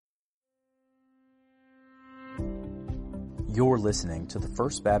You're listening to the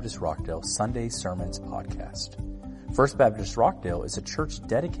First Baptist Rockdale Sunday Sermons podcast. First Baptist Rockdale is a church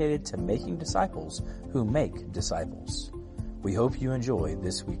dedicated to making disciples who make disciples. We hope you enjoy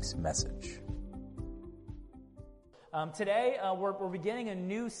this week's message. Today, we're beginning a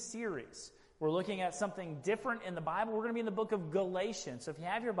new series. We're looking at something different in the Bible. We're going to be in the book of Galatians. So if you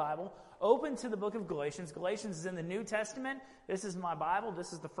have your Bible, open to the book of Galatians. Galatians is in the New Testament. This is my Bible.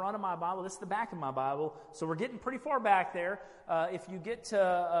 This is the front of my Bible. This is the back of my Bible. So we're getting pretty far back there. If you get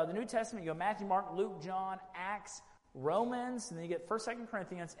to the New Testament, you go Matthew, Mark, Luke, John, Acts, Romans, and then you get 1st, 2nd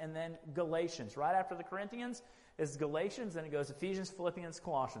Corinthians, and then Galatians. Right after the Corinthians is Galatians, then it goes Ephesians, Philippians,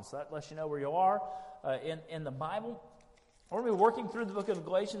 Colossians. So that lets you know where you are in the Bible. We're going to be working through the book of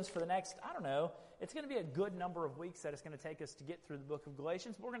Galatians for the next, it's going to be a good number of weeks that it's going to take us to get through the book of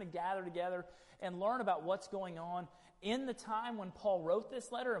Galatians. We're going to gather together and learn about what's going on in the time when Paul wrote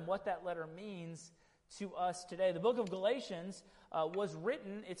this letter and what that letter means to us today. The book of Galatians was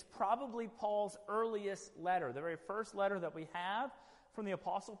written, it's probably Paul's earliest letter, the very first letter that we have from the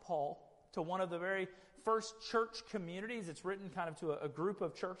Apostle Paul to one of the very first church communities. It's written kind of to a group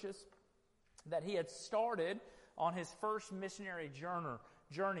of churches that he had started on his first missionary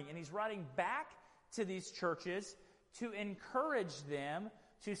journey. And he's writing back to these churches to encourage them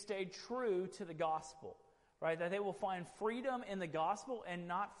to stay true to the gospel, right? That they will find freedom in the gospel and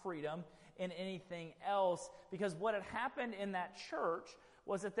not freedom in anything else. Because what had happened in that church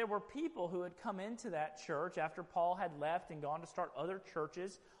was that there were people who had come into that church after Paul had left and gone to start other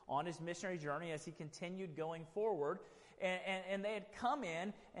churches on his missionary journey as he continued going forward. And they had come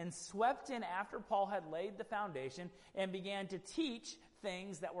in and swept in after Paul had laid the foundation and began to teach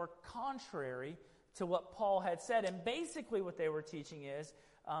things that were contrary to what Paul had said. And basically what they were teaching is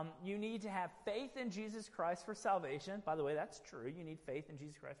you need to have faith in Jesus Christ for salvation. By the way, that's true. You need faith in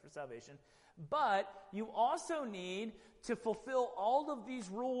Jesus Christ for salvation. But you also need to fulfill all of these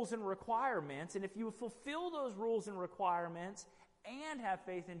rules and requirements. And if you fulfill those rules and requirements and have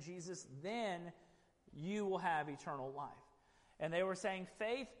faith in Jesus, then you will have eternal life. And they were saying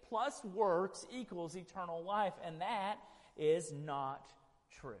faith plus works equals eternal life, and that is not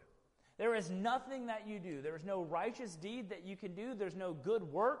true. There is nothing that you do. There is no righteous deed that you can do. There's no good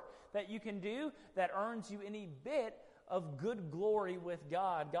work that you can do that earns you any bit of good glory with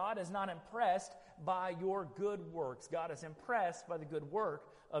God. God is not impressed by your good works. God is impressed by the good work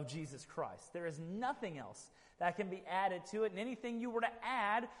of Jesus Christ. There is nothing else that can be added to it, and anything you were to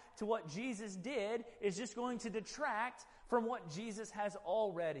add to what Jesus did is just going to detract from what Jesus has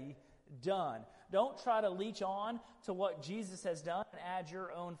already done. Don't try to leech on to what Jesus has done and add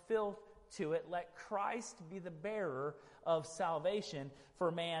your own filth to it. Let Christ be the bearer of salvation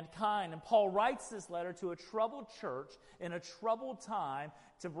for mankind. And Paul writes this letter to a troubled church in a troubled time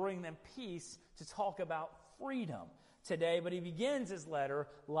to bring them peace, to talk about freedom today. But he begins his letter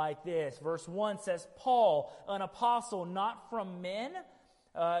like this. Verse 1 says, Paul, an apostle not from men,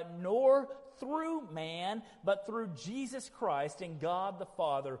 nor through man, but through Jesus Christ and God the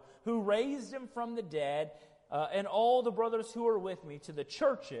Father, who raised him from the dead, and all the brothers who are with me, to the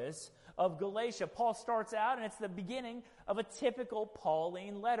churches of Galatia. Paul starts out, and it's the beginning of a typical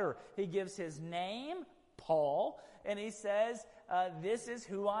Pauline letter. He gives his name, Paul, and he says, this is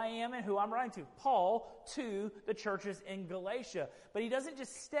who I am and who I'm writing to. Paul to the churches in Galatia. But he doesn't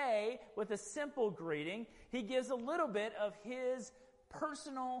just stay with a simple greeting. He gives a little bit of his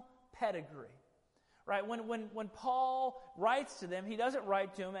personal pedigree. Right? When Paul writes to them, he doesn't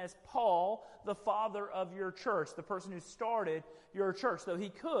write to them as Paul, the father of your church, the person who started your church, though he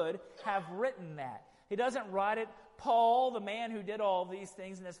could have written that. He doesn't write it, Paul, the man who did all these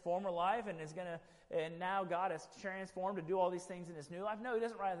things in his former life and now God has transformed to do all these things in his new life. No, he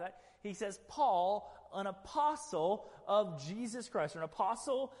doesn't write that. He says, Paul, an apostle of Jesus Christ. An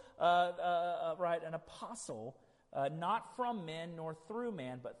apostle, not from men nor through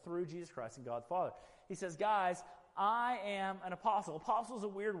man, but through Jesus Christ and God the Father. He says, guys, I am an apostle. Apostle is a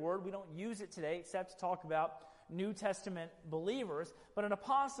weird word. We don't use it today except to talk about New Testament believers. But an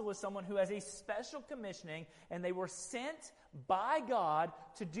apostle is someone who has a special commissioning, and they were sent by God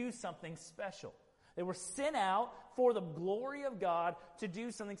to do something special. They were sent out for the glory of God to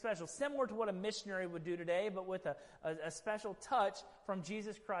do something special, similar to what a missionary would do today, but with a special touch from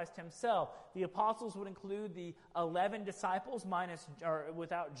Jesus Christ himself. The apostles would include the 11 disciples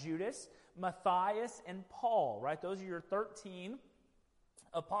without Judas, Matthias, and Paul, right? Those are your 13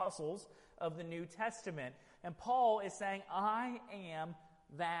 apostles of the New Testament. And Paul is saying, I am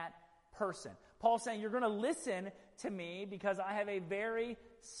that person. Paul's saying, you're going to listen to me because I have a very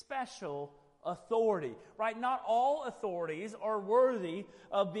special authority, right? Not all authorities are worthy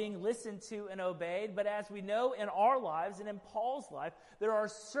of being listened to and obeyed, but as we know in our lives and in Paul's life, there are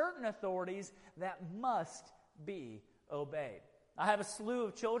certain authorities that must be obeyed. I have a slew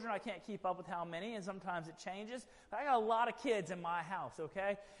of children. I can't keep up with how many, and sometimes it changes. But I got a lot of kids in my house,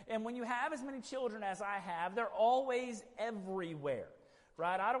 okay? And when you have as many children as I have, they're always everywhere,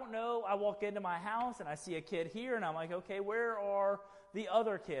 right? I don't know. I walk into my house, and I see a kid here, and I'm like, okay, where are the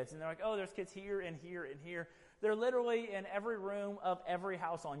other kids? And they're like, oh, there's kids here and here and here. They're literally in every room of every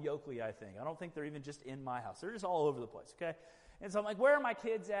house on Yoakley, I think. I don't think they're even just in my house. They're just all over the place, okay? And so I'm like, where are my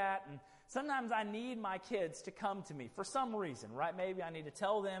kids at? And sometimes I need my kids to come to me for some reason, right? Maybe I need to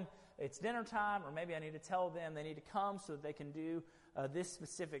tell them it's dinner time, or maybe I need to tell them they need to come so that they can do this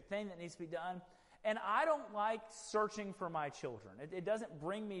specific thing that needs to be done. And I don't like searching for my children. It doesn't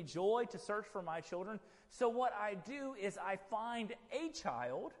bring me joy to search for my children. So what I do is I find a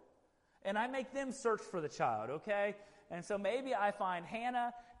child, and I make them search for the child, okay? And so maybe I find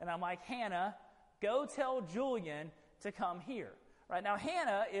Hannah, and I'm like, Hannah, go tell Julian to come here. Right now,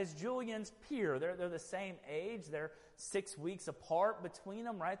 Hannah is Julian's peer. They're the same age. They're 6 weeks apart between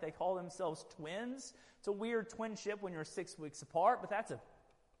them, right? They call themselves twins. It's a weird twinship when you're 6 weeks apart, but that's a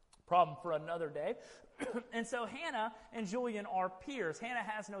problem for another day. And so Hannah and Julian are peers. Hannah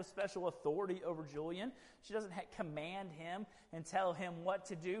has no special authority over Julian. She doesn't command him and tell him what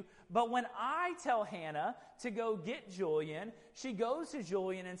to do. But when I tell Hannah to go get Julian, she goes to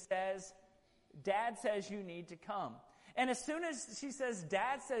Julian and says, Dad says you need to come. And as soon as she says,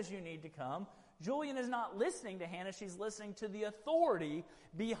 Dad says you need to come, Julian is not listening to Hannah. She's listening to the authority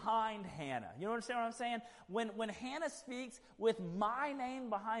behind Hannah. You understand what I'm saying? When Hannah speaks with my name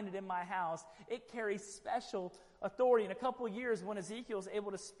behind it in my house, it carries special authority. In a couple of years, when Ezekiel's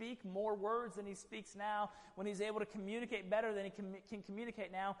able to speak more words than he speaks now, when he's able to communicate better than he can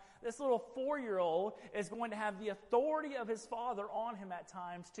communicate now, this little 4-year-old is going to have the authority of his father on him at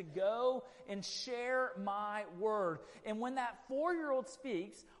times to go and share my word. And when that 4-year-old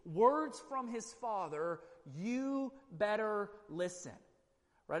speaks words from his father, you better listen.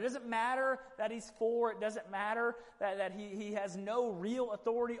 Right? It doesn't matter that he's 4. It doesn't matter that he has no real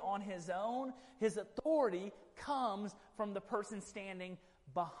authority on his own. His authority comes from the person standing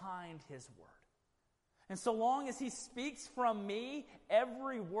behind his word. And so long as he speaks from me,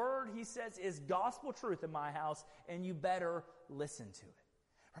 every word he says is gospel truth in my house, and you better listen to it.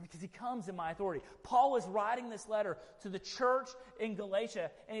 Right? Because he comes in my authority. Paul is writing this letter to the church in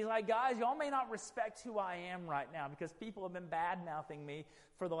Galatia, and he's like, guys, y'all may not respect who I am right now because people have been bad-mouthing me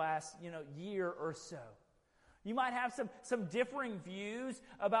for the last, year or so. You might have some differing views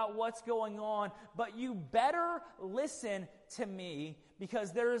about what's going on, but you better listen to me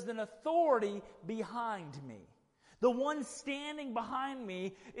because there is an authority behind me. The one standing behind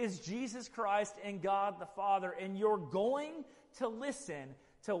me is Jesus Christ and God the Father, and you're going to listen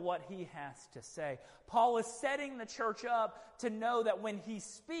to what he has to say. Paul is setting the church up to know that when he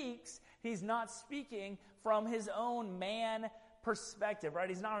speaks, he's not speaking from his own man perspective, right?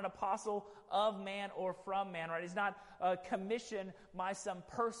 He's not an apostle of man or from man, right? He's not commissioned by some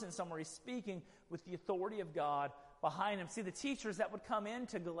person somewhere. He's speaking with the authority of God behind him. See, the teachers that would come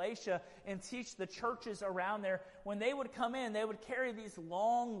into Galatia and teach the churches around there, when they would come in, they would carry these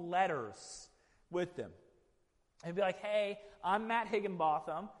long letters with them. They'd be like, hey, I'm Matt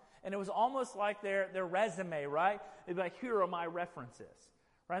Higginbotham. And it was almost like their resume, right? They'd be like, here are my references.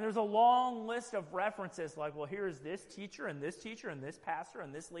 Right? And there's a long list of references like, well, here's this teacher and this pastor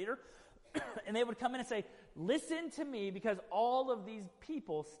and this leader. And they would come in and say, listen to me because all of these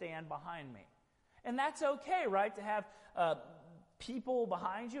people stand behind me. And that's okay, right? To have people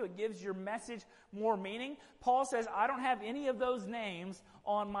behind you. It gives your message more meaning. Paul says, I don't have any of those names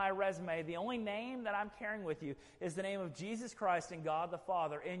on my resume. The only name that I'm carrying with you is the name of Jesus Christ and God the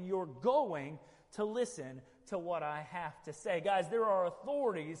Father. And you're going to listen to what I have to say. Guys, there are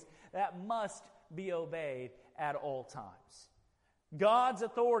authorities that must be obeyed at all times. God's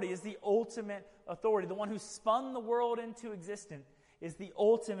authority is the ultimate authority. The one who spun the world into existence is the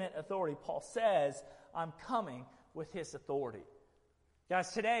ultimate authority. Paul says, I'm coming with his authority.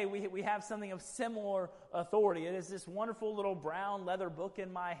 Guys, today we have something of similar authority. It is this wonderful little brown leather book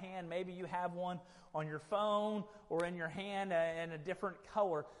in my hand. Maybe you have one on your phone or in your hand in a different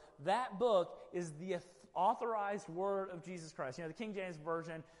color. That book is the authorized word of Jesus Christ. The King James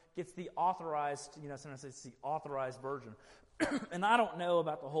Version gets the authorized, sometimes it's the authorized version. And I don't know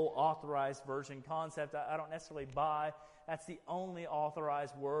about the whole authorized version concept. I don't necessarily buy that's the only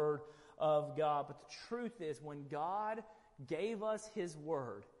authorized word of God. But the truth is, when God gave us his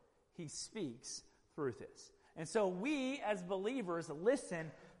word, he speaks through this. And so we, as believers,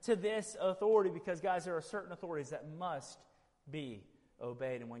 listen to this authority because, guys, there are certain authorities that must be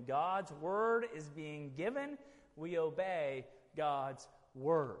obeyed. And when God's word is being given, we obey God's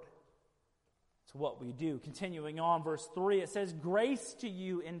word. It's what we do. Continuing on, verse 3, it says, "Grace to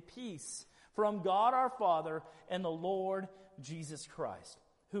you and peace from God our Father and the Lord Jesus Christ,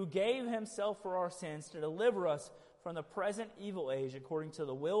 who gave himself for our sins to deliver us from the present evil age according to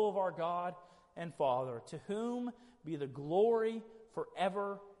the will of our God and Father, to whom be the glory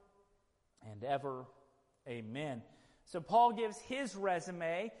forever and ever. Amen." So Paul gives his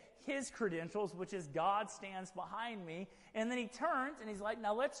resume, his credentials, which is God stands behind me. And then he turns and he's like,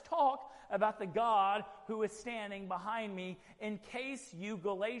 now let's talk about the God who is standing behind me in case you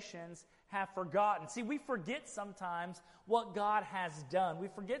Galatians have forgotten. See, we forget sometimes what God has done. We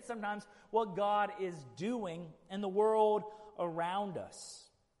forget sometimes what God is doing in the world around us.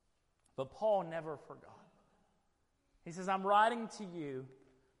 But Paul never forgot. He says, I'm writing to you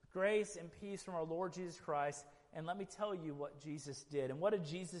grace and peace from our Lord Jesus Christ. And let me tell you what Jesus did. And what did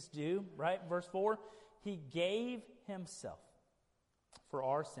Jesus do? Right? Verse 4, he gave himself for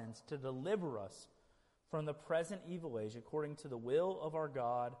our sins to deliver us from the present evil age according to the will of our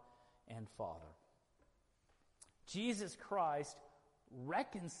God and Father. Jesus Christ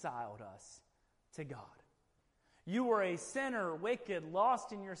reconciled us to God. You were a sinner, wicked,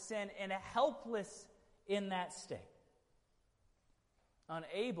 lost in your sin, and helpless in that state.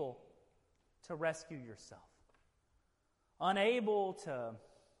 Unable to rescue yourself. Unable to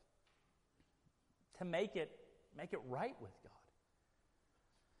make it right with God.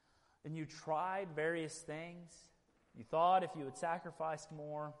 And you tried various things. You thought if you had sacrificed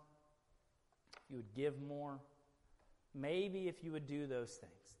more, you would give more. Maybe if you would do those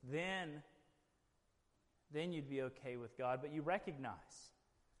things, then you'd be okay with God. But you recognize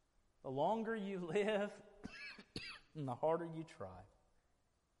the longer you live and the harder you try,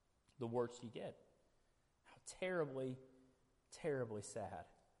 the worse you get. How terribly, terribly sad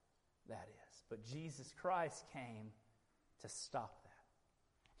that is. But Jesus Christ came to stop that.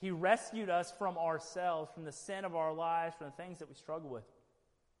 He rescued us from ourselves, from the sin of our lives, from the things that we struggle with,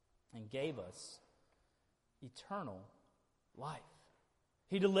 and gave us eternal life.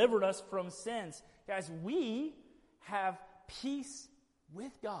 He delivered us from sins. Guys, we have peace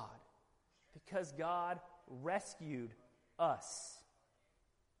with God because God rescued us.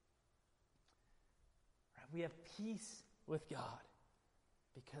 We have peace with God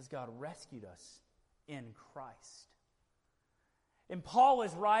because God rescued us in Christ. And Paul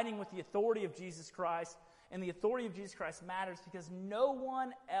is writing with the authority of Jesus Christ, and the authority of Jesus Christ matters because no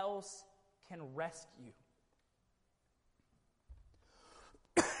one else can rescue.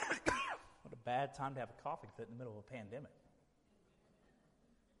 What a bad time to have a coughing fit in the middle of a pandemic.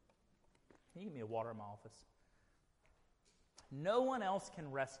 Can you give me a water in my office? No one else can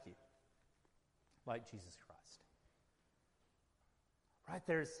rescue like Jesus Christ. Right?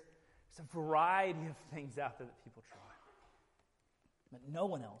 There's a variety of things out there that people try. But no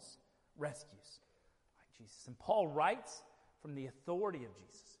one else rescues like Jesus. And Paul writes from the authority of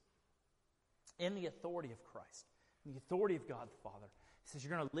Jesus, in the authority of Christ, in the authority of God the Father. He says,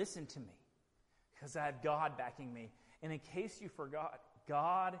 you're going to listen to me because I have God backing me. And in case you forgot,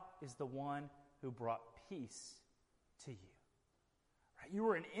 God is the one who brought peace to you. Right? You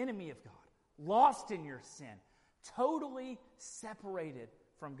were an enemy of God, lost in your sin, totally separated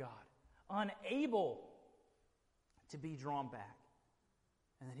from God, unable to be drawn back.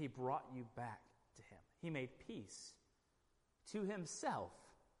 And then he brought you back to him. He made peace to himself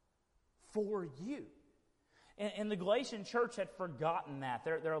for you. And the Galatian church had forgotten that.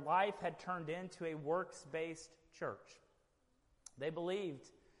 Their life had turned into a works-based church. They believed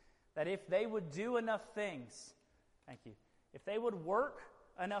that if they would do enough things, if they would work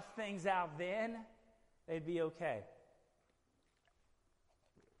enough things out, then they'd be okay.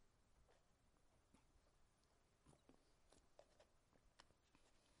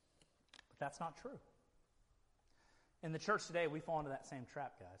 But that's not true. In the church today, we fall into that same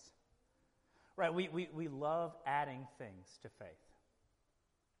trap, guys. Right, we love adding things to faith.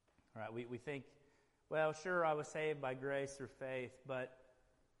 Right, we think, well, sure, I was saved by grace through faith, but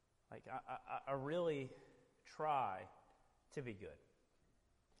I really try to be good.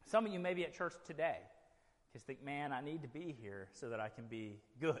 Some of you may be at church today because think, man, I need to be here so that I can be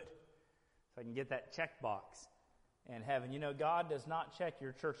good, so I can get that checkbox in heaven. You know, God does not check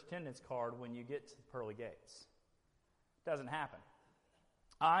your church attendance card when you get to the pearly gates. It doesn't happen.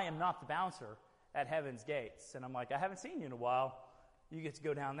 I am not the bouncer at heaven's gates. And I'm like, I haven't seen you in a while. You get to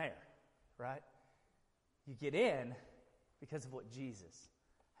go down there, right? You get in because of what Jesus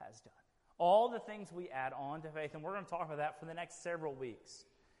has done. All the things we add on to faith, and we're going to talk about that for the next several weeks.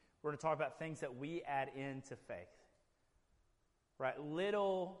 We're going to talk about things that we add into faith. Right?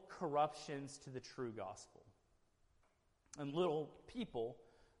 Little corruptions to the true gospel. And little people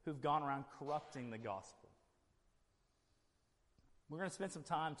who've gone around corrupting the gospel. We're going to spend some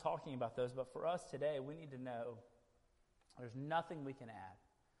time talking about those, but for us today, we need to know there's nothing we can add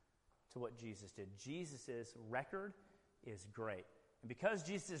to what Jesus did. Jesus' record is great. And because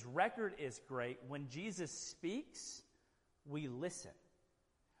Jesus' record is great, when Jesus speaks, we listen.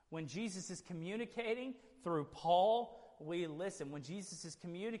 When Jesus is communicating through Paul, we listen. When Jesus is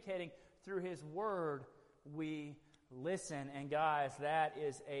communicating through his word, we listen. And guys, that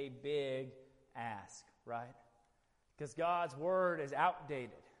is a big ask, right? Because God's word is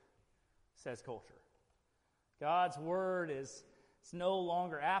outdated, says culture. God's word is no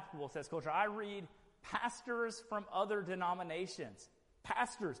longer applicable, says culture. I read pastors from other denominations.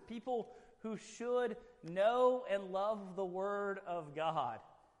 Pastors, people who should know and love the word of God.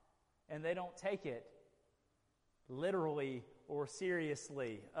 And they don't take it literally or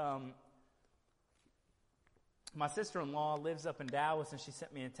seriously. My sister-in-law lives up in Dallas, and she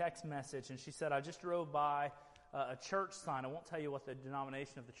sent me a text message, and she said, I just drove by a church sign. I won't tell you what the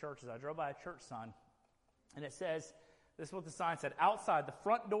denomination of the church is. I drove by a church sign, and it says, this is what the sign said, outside the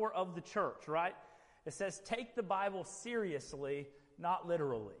front door of the church, right? It says, take the Bible seriously, not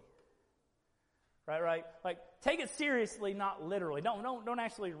literally. Right? Like, take it seriously, not literally. Don't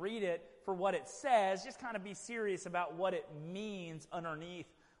actually read it for what it says. Just kind of be serious about what it means underneath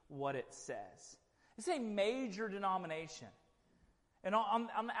what it says. It's a major denomination. And on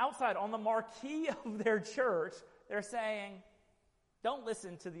the outside, on the marquee of their church, they're saying, don't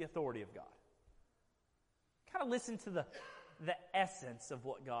listen to the authority of God. Kind of listen to the essence of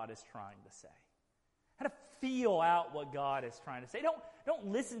what God is trying to say. How to feel out what God is trying to say. Don't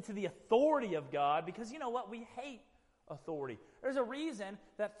listen to the authority of God, because you know what? We hate authority. There's a reason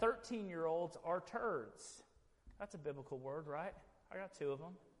that 13-year-olds are turds. That's a biblical word, right? I got 2 of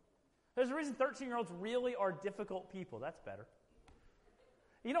them. There's a reason 13-year-olds really are difficult people. That's better.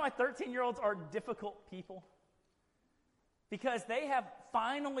 You know why 13-year-olds are difficult people? Because they have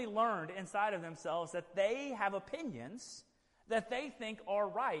finally learned inside of themselves that they have opinions that they think are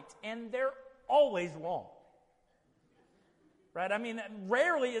right, and they're always wrong. Right? I mean,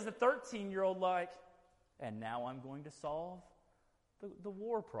 rarely is a 13-year-old like, and now I'm going to solve the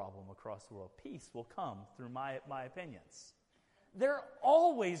war problem across the world. Peace will come through my opinions. They're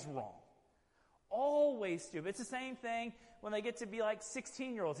always wrong. Always stupid. It's the same thing when they get to be like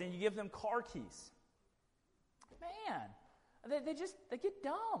 16-year-olds and you give them car keys. Man, they get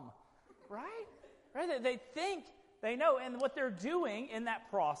dumb, right? Right? They think they know, and what they're doing in that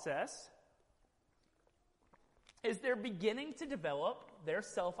process is they're beginning to develop their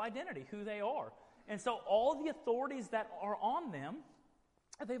self-identity, who they are. And so all the authorities that are on them,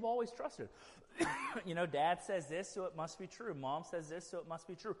 they've always trusted. You know, dad says this, so it must be true. Mom says this, so it must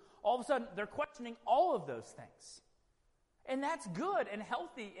be true. All of a sudden, they're questioning all of those things. And that's good and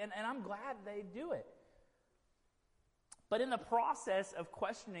healthy, and I'm glad they do it. But in the process of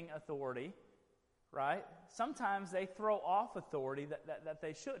questioning authority, right, sometimes they throw off authority that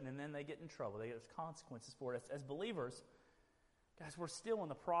they shouldn't, and then they get in trouble. There's consequences for it. As believers, guys, we're still in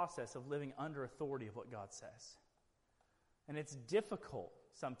the process of living under authority of what God says. And it's difficult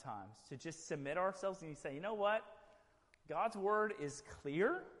sometimes to just submit ourselves and you say, you know what? God's word is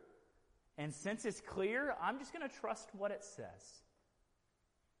clear, and since it's clear, I'm just going to trust what it says.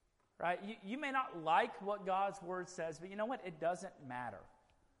 Right? You may not like what God's word says, but you know what? It doesn't matter.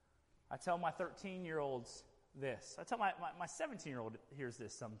 I tell my 13-year-olds this. I tell my 17-year-old hears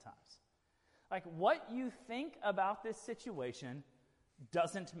this sometimes. Like, what you think about this situation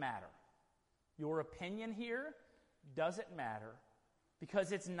doesn't matter. Your opinion here doesn't matter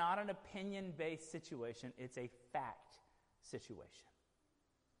because it's not an opinion-based situation. It's a fact situation.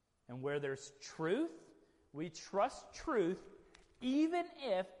 And where there's truth, we trust truth even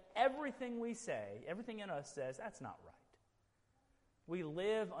if everything we say, everything in us says, that's not right. We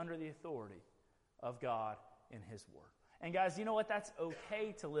live under the authority of God in His Word. And guys, you know what? That's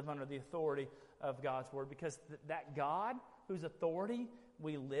okay to live under the authority of God's Word because that God whose authority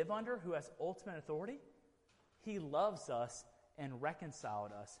we live under, who has ultimate authority, He loves us and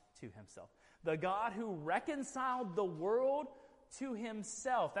reconciled us to Himself. The God who reconciled the world to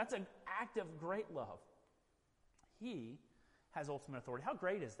Himself. That's an act of great love. He has ultimate authority. How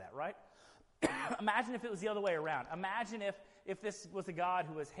great is that, right? Imagine if it was the other way around. Imagine if this was a God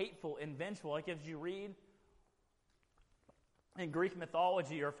who was hateful and vengeful, like if you read in Greek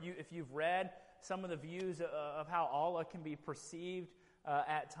mythology, or if you've read some of the views of how Allah can be perceived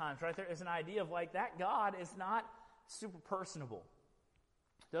at times, right? There is an idea of like that God is not super personable.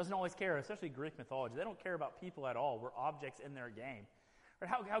 Doesn't always care, especially Greek mythology. They don't care about people at all. We're objects in their game. But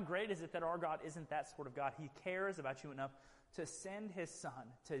how great is it that our God isn't that sort of God? He cares about you enough to send His Son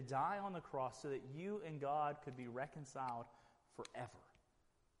to die on the cross so that you and God could be reconciled forever.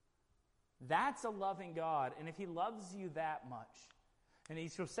 That's a loving God. And if He loves you that much, and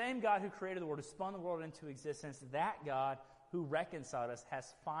He's the same God who created the world, who spun the world into existence, that God who reconciled us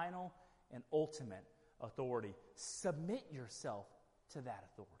has final and ultimate authority. Submit yourself to that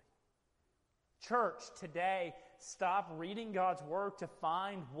authority. Church, today, stop reading God's Word to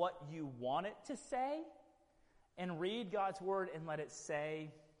find what you want it to say, and read God's Word and let it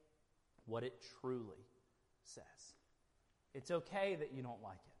say what it truly says. It's okay that you don't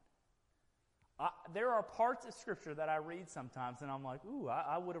like it. There are parts of Scripture that I read sometimes, and I'm like, ooh,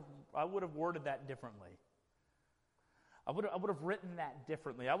 I would have worded that differently. I would have written that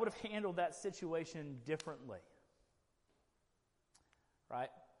differently. I would have handled that situation differently. Right?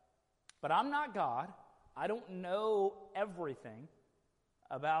 But I'm not God. I don't know everything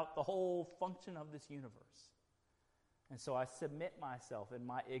about the whole function of this universe. And so I submit myself in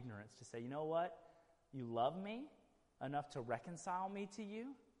my ignorance to say, you know what? You love me enough to reconcile me to you,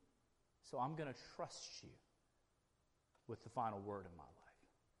 so I'm going to trust you with the final word in my life.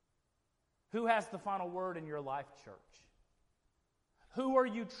 Who has the final word in your life, church? Who are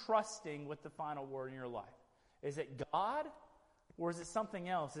you trusting with the final word in your life? Is it God, or is it something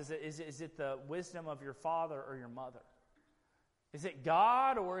else? Is it the wisdom of your father or your mother? Is it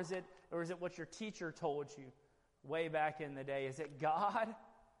God, or is it what your teacher told you way back in the day? Is it God,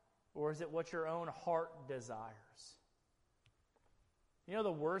 or is it what your own heart desires? You know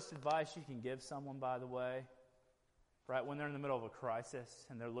the worst advice you can give someone, by the way, right, when they're in the middle of a crisis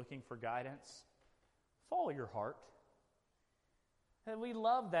and they're looking for guidance? Follow your heart. And we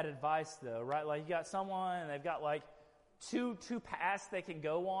love that advice, though, right? Like, you got someone and they've got like two paths they can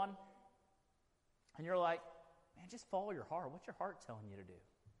go on, and you're like, man, just follow your heart. What's your heart telling you to do?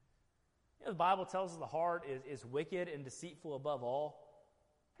 You know, the Bible tells us the heart is wicked and deceitful above all.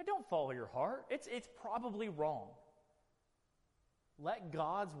 Hey, don't follow your heart. It's probably wrong. Let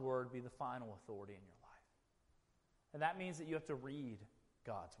God's word be the final authority in your life. And that means that you have to read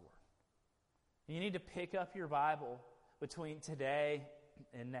God's word. And you need to pick up your Bible between today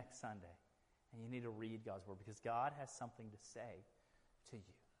and next Sunday. And you need to read God's word, because God has something to say to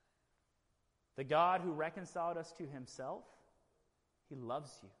you. The God who reconciled us to Himself, He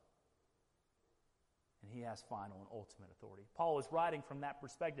loves you. And He has final and ultimate authority. Paul is writing from that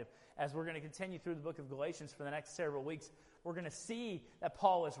perspective. As we're going to continue through the book of Galatians for the next several weeks, we're going to see that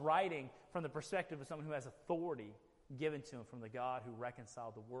Paul is writing from the perspective of someone who has authority given to him from the God who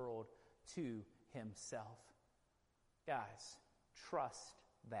reconciled the world to Himself. Guys, trust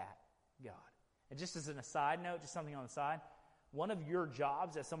that God. And just as an aside note, just something on the side, one of your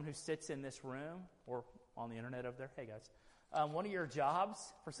jobs as someone who sits in this room or on the internet over there, hey guys, one of your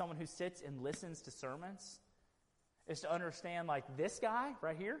jobs for someone who sits and listens to sermons is to understand, like, this guy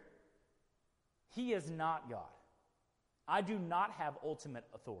right here, he is not God. I do not have ultimate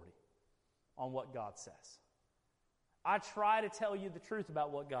authority on what God says. I try to tell you the truth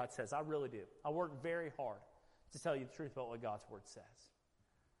about what God says. I really do. I work very hard to tell you the truth about what God's word says.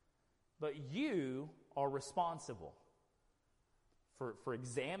 But you are responsible for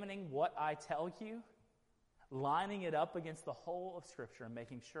examining what I tell you, lining it up against the whole of Scripture, and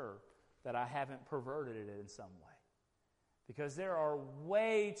making sure that I haven't perverted it in some way. Because there are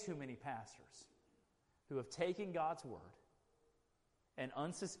way too many pastors who have taken God's word and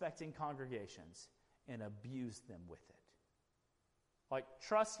unsuspecting congregations and abused them with it. Like,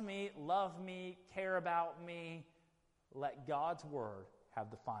 trust me, love me, care about me, let God's word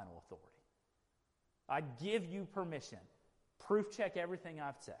have the final authority. I give you permission. Proof check everything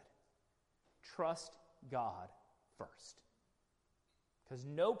I've said. Trust God first. Because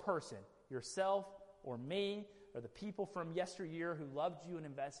no person, yourself or me or the people from yesteryear who loved you and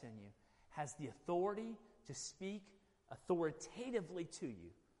invested in you, has the authority to speak authoritatively to you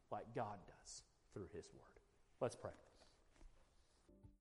like God does through His word. Let's pray.